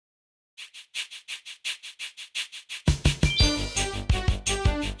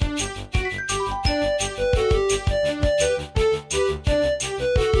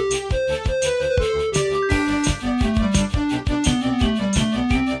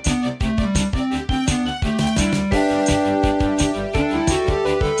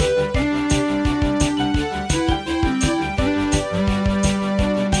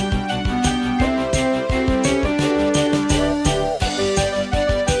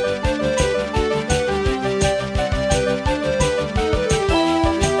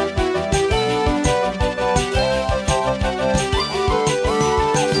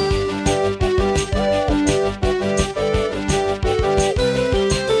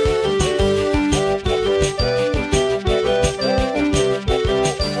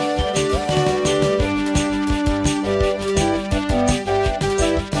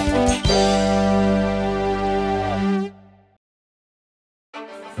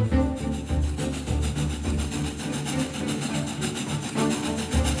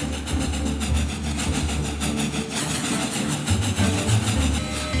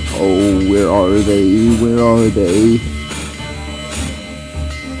Oh, where are they? Where are they?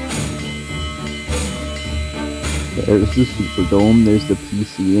 There's the Superdome, there's the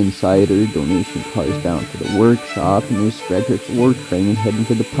PC Insider, donation cars down to the workshop, and there's Frederick's work train heading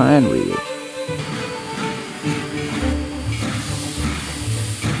to the Pine Ridge.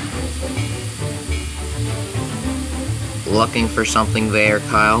 Looking for something there,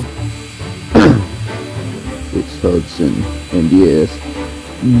 Kyle? It's Hudson, and yes,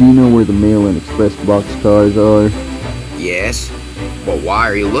 do you know where the mail and express box cars are? Yes, but why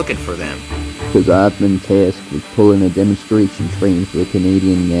are you looking for them? Because I've been tasked with pulling a demonstration train for the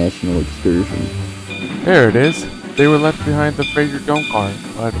Canadian National Excursion. There it is. They were left behind the Fraser Dome car,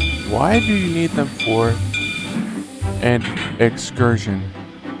 but why do you need them for an excursion?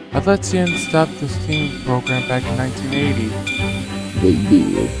 I thought CN stopped the steam program back in 1980. They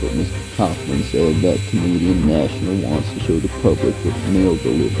did, but Mr. Kaufman said that Canadian National wants to show the public what mail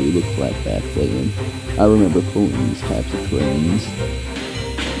delivery looks like back then. I remember pulling these types of trains.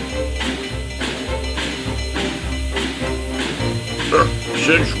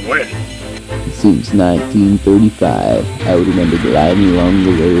 Since when? Since 1935. I would remember gliding along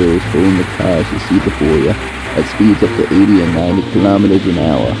the rails, pulling the cars you see before you, at speeds up to 80 and 90 kilometers an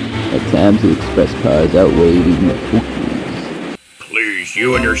hour. At times the express cars outweighed even the Quickies. Please,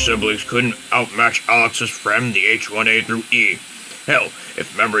 you and your siblings couldn't outmatch Alex's friend, the H1A through E. Hell,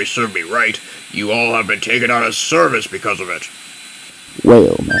 if memory served me right, you all have been taken out of service because of it.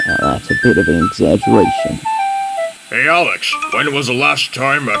 Well, now, that's a bit of an exaggeration. Hey Alex, when was the last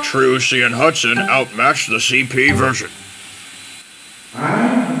time a true Kyle-Hudson outmatched the CP version?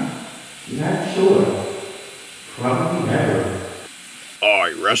 I'm not sure. Probably never.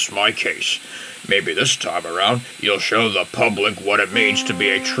 I rest my case. Maybe this time around, you'll show the public what it means to be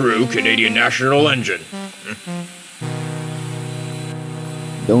a true Canadian National engine.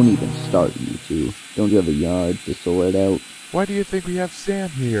 Don't even start, you two. Don't you have a yard to sort out? Why do you think we have Sam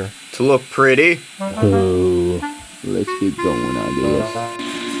here? To look pretty? Oh, let's get going, I guess.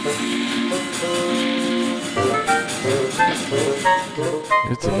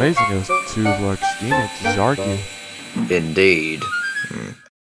 It's amazing those two large steam engines argue. Indeed.